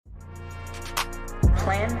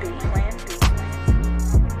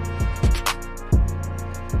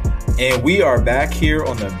And we are back here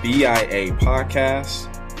on the BIA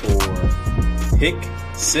podcast for Pick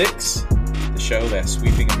 6, the show that's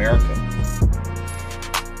sweeping America.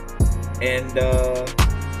 And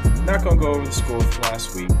I'm not going to go over the score from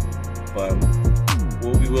last week, but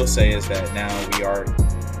what we will say is that now we are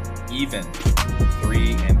even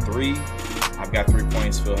 3-3. I've got 3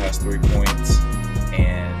 points, Phil has 3 points,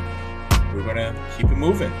 and we're going to keep it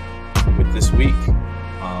moving with this week.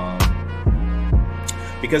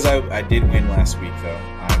 Because I did win last week, though,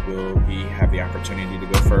 I will have the opportunity to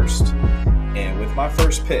go first. And with my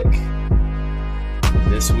first pick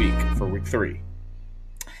this week for week 3,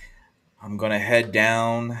 I'm going to head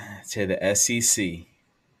down to the SEC,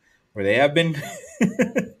 where they have been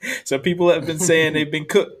 – some people have been saying they've been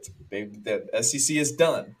cooked. The SEC is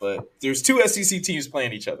done, but there's 2 SEC teams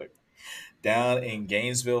playing each other down in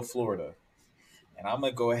Gainesville, Florida. And I'm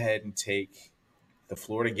going to go ahead and take the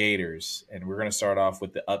Florida Gators, and we're going to start off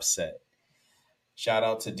with the upset. Shout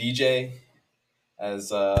out to DJ,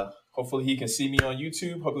 as hopefully he can see me on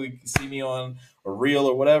YouTube. Hopefully he can see me on a reel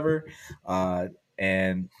or whatever.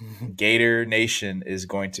 And Gator Nation is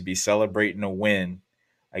going to be celebrating a win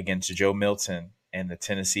against Joe Milton and the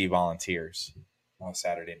Tennessee Volunteers on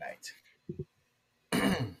Saturday night.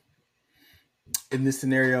 In this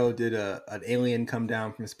scenario, did an alien come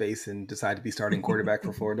down from space and decide to be starting quarterback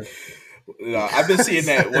for Florida? I've been seeing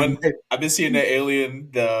that one. I've been seeing that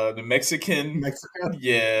alien, the Mexican.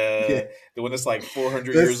 Yeah, the one that's like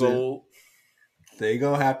 400 years old. They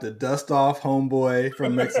gonna have to dust off homeboy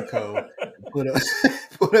from Mexico, put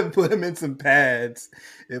him in some pads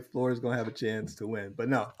if Florida's gonna have a chance to win. But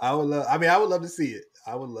no, I would love to see it.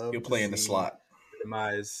 I would love. He'll play in the slot.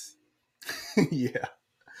 Demise. Yeah.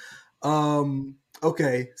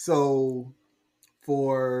 Okay, so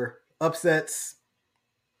for upsets,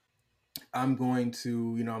 I'm going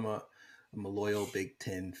to, I'm a loyal Big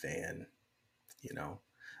Ten fan,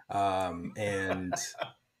 and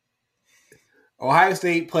Ohio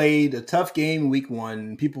State played a tough game in week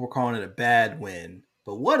 1. People were calling it a bad win,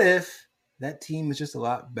 but what if that team is just a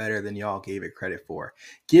lot better than y'all gave it credit for?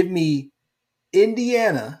 Give me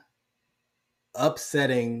Indiana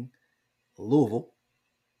upsetting Louisville.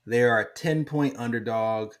 They are a 10-point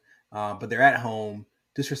underdog, but they're at home.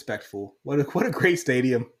 Disrespectful. What a great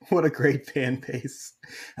stadium. What a great fan base.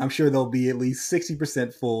 I'm sure they'll be at least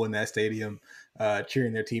 60% full in that stadium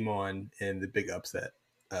cheering their team on in the big upset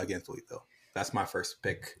against Louisville. That's my first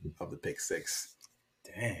pick of the pick 6.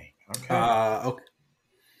 Dang. Okay.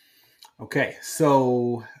 Okay.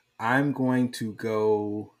 So I'm going to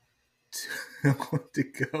go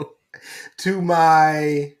to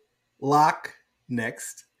my lock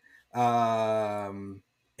next. And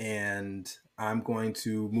I'm going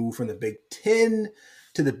to move from the Big 10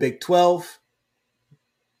 to the Big 12.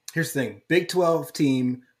 Here's the thing. Big 12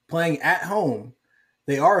 team playing at home.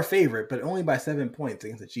 They are a favorite, but only by 7 points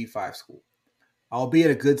against a G5 school. Albeit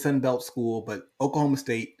a good Sun Belt school, but Oklahoma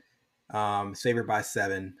State favored by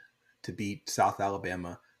 7 to beat South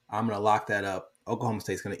Alabama. I'm going to lock that up. Oklahoma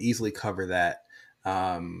State's going to easily cover that.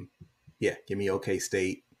 Give me OK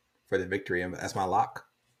State for the victory. That's my lock.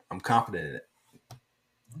 I'm confident in it.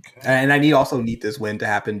 Okay. And I also need this win to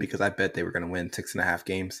happen because I bet they were going to win 6.5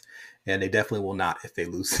 games, and they definitely will not if they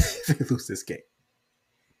lose this game.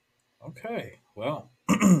 Okay, well,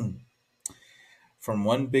 from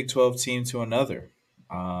one Big 12 team to another,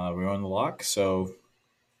 we're on the lock. So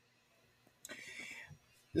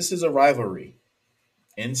this is a rivalry,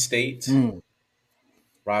 in-state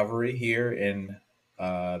rivalry here in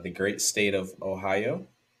the great state of Ohio.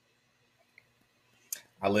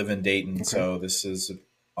 I live in Dayton, so this is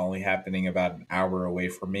only happening about an hour away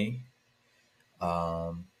from me.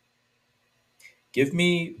 Give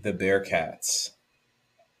me the Bearcats.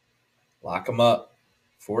 Lock them up.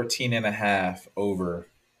 14.5 over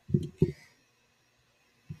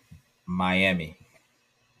Miami.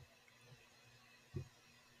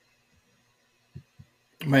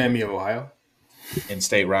 Miami of Ohio?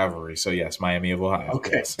 In-state rivalry. So, yes, Miami of Ohio.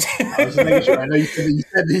 Okay. Yes. I was just making sure. I know you said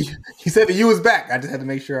that you was back. I just had to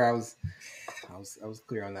make sure I was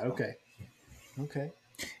clear on that. Okay.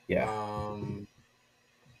 Yeah.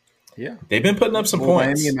 Yeah. They've been putting up some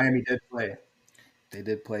points. Miami did play. They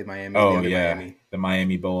did play Miami. Oh, yeah. Miami. The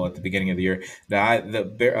Miami Bowl at the beginning of the year.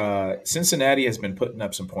 Cincinnati has been putting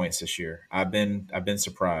up some points this year. I've been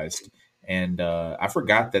surprised. And I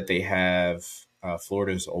forgot that they have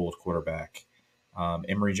Florida's old quarterback,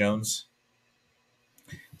 Emory Jones.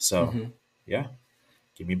 So, yeah.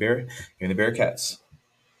 Give me the Bearcats.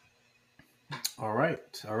 All right.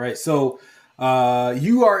 So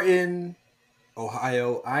you are in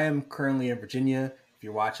Ohio. I am currently in Virginia. If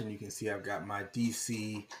you're watching, you can see I've got my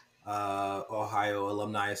DC Ohio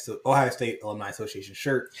State Alumni Association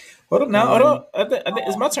shirt. Hold up now. Hold up. I think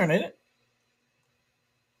it's my turn, ain't it?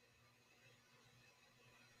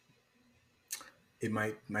 It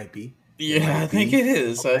might be. Yeah, I think it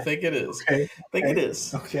is. Okay. I think it is. Okay. I think it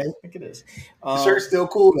is. Okay. I think it is. The shirt's still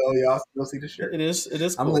cool though. Y'all still see the shirt. It is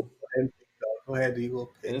cool. Go ahead, do you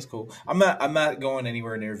It is cool. I'm not going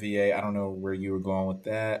anywhere near VA. I don't know where you were going with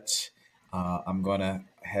that. I'm gonna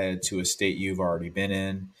head to a state you've already been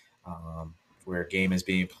in, where a game is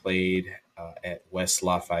being played at West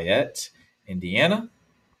Lafayette, Indiana.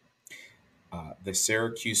 The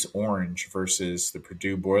Syracuse Orange versus the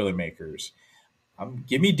Purdue Boilermakers.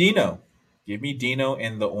 Give me Dino. Give me Dino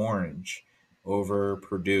and the Orange over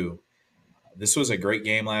Purdue. This was a great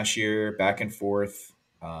game last year, back and forth.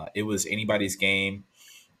 It was anybody's game.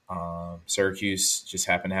 Syracuse just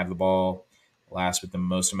happened to have the ball last with the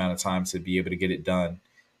most amount of time to be able to get it done.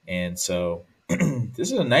 And so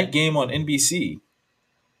this is a night game on NBC,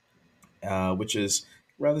 which is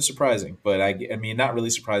rather surprising. But I mean, not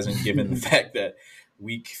really surprising given the fact that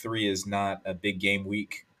week 3 is not a big game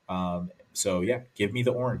week. So, yeah, give me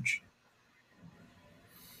the Orange.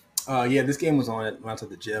 Yeah, this game was on when I was at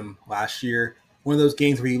the gym last year. One of those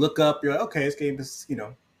games where you look up, you're like, okay, this game is,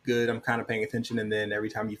 good. I'm kind of paying attention. And then every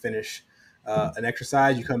time you finish an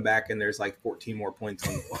exercise, you come back and there's like 14 more points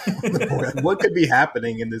on the board. What could be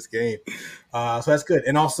happening in this game? So that's good.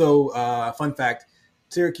 And also, fun fact,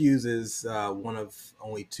 Syracuse is one of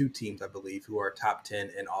only 2 teams, I believe, who are top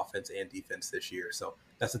 10 in offense and defense this year. So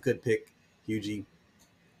that's a good pick, Hugie.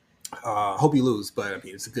 Hope you lose, but I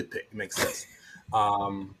mean, it's a good pick. It makes sense.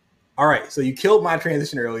 All right. So you killed my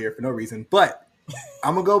transition earlier for no reason, but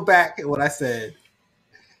I'm going to go back at what I said.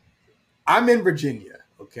 I'm in Virginia,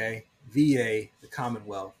 okay? VA, the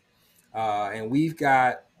Commonwealth. And we've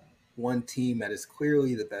got one team that is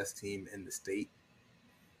clearly the best team in the state.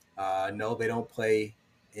 No, they don't play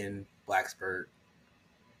in Blacksburg.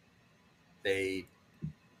 They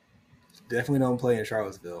definitely don't play in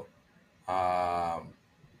Charlottesville.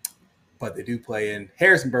 But they do play in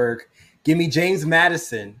Harrisonburg. Give me James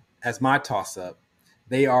Madison as my toss-up.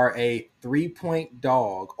 They are a 3-point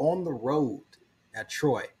dog on the road at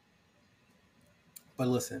Troy. But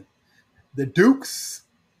listen, the Dukes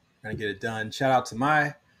are going to get it done. Shout out to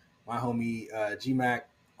my homie G-Mac,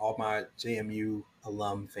 all my JMU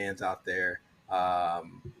alum fans out there. I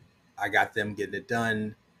got them getting it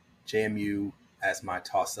done. JMU as my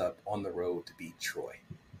toss-up on the road to beat Troy.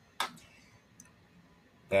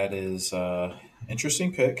 That is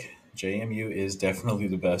interesting pick. JMU is definitely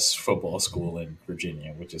the best football school in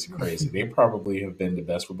Virginia, which is crazy. They probably have been the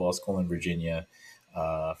best football school in Virginia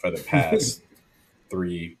for the past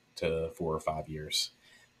 3 to 4 or 5 years.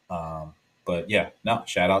 But yeah, no,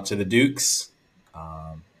 shout out to the Dukes.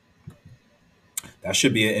 That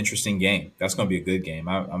should be an interesting game. That's going to be a good game.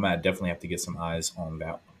 I might definitely have to get some eyes on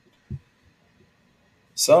that one.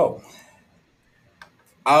 So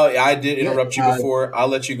I did interrupt you before. I'll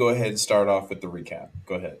let you go ahead and start off with the recap.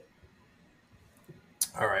 Go ahead.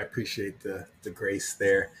 All right. Appreciate the grace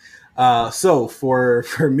there. So for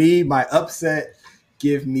me, my upset,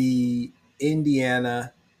 give me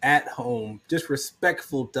Indiana at home, just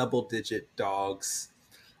respectful double-digit dogs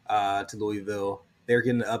to Louisville. They're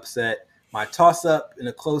getting the upset. My toss-up in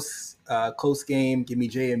a close game, give me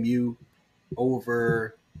JMU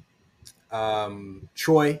over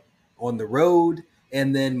Troy on the road.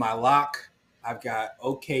 And then my lock, I've got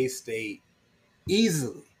OK State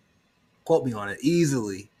easily, quote me on it,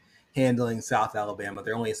 easily handling South Alabama.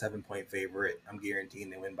 They're only a 7-point favorite. I'm guaranteeing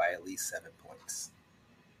they win by at least 7 points.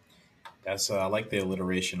 That's I like the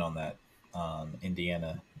alliteration on that.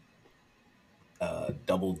 Indiana,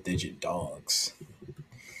 double-digit dogs.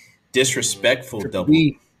 Disrespectful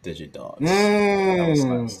double-digit dogs.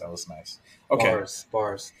 That was nice. Okay.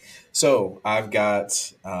 Bars. So I've got,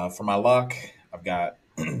 for my lock, I've got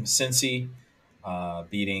Cincy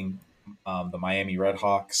beating the Miami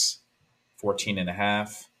Redhawks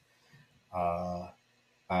 14.5.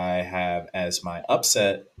 I have as my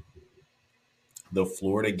upset the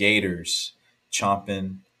Florida Gators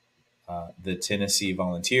chomping the Tennessee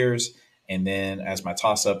Volunteers. And then as my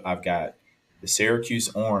toss-up, I've got the Syracuse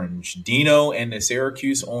Orange, Dino and the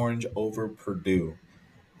Syracuse Orange over Purdue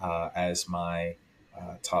as my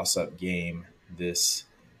toss-up game this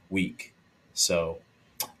week. So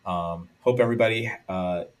hope everybody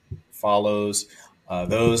follows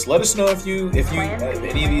those. Let us know if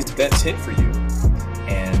any of these bets hit for you,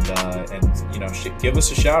 and give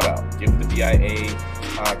us a shout out. Give the BIA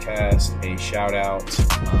podcast a shout out,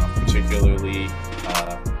 particularly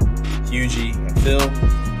Hughie and Phil,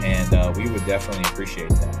 and we would definitely appreciate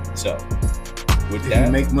that. So, with If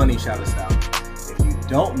you make money, shout us out. If you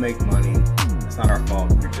don't make money, it's not our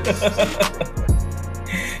fault. We're just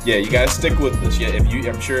yeah, you guys stick with us. Yeah,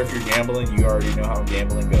 I'm sure if you're gambling, you already know how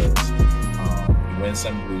gambling goes. You win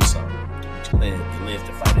some, you lose some. You live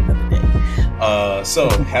to fight another day. So,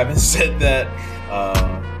 having said that,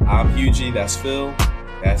 I'm Hughie. That's Phil.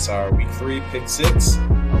 That's our Week 3 Pick 6.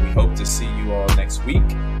 We hope to see you all next week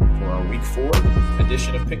for our Week 4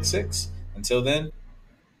 edition of Pick 6. Until then,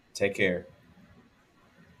 take care.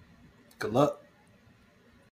 Good luck.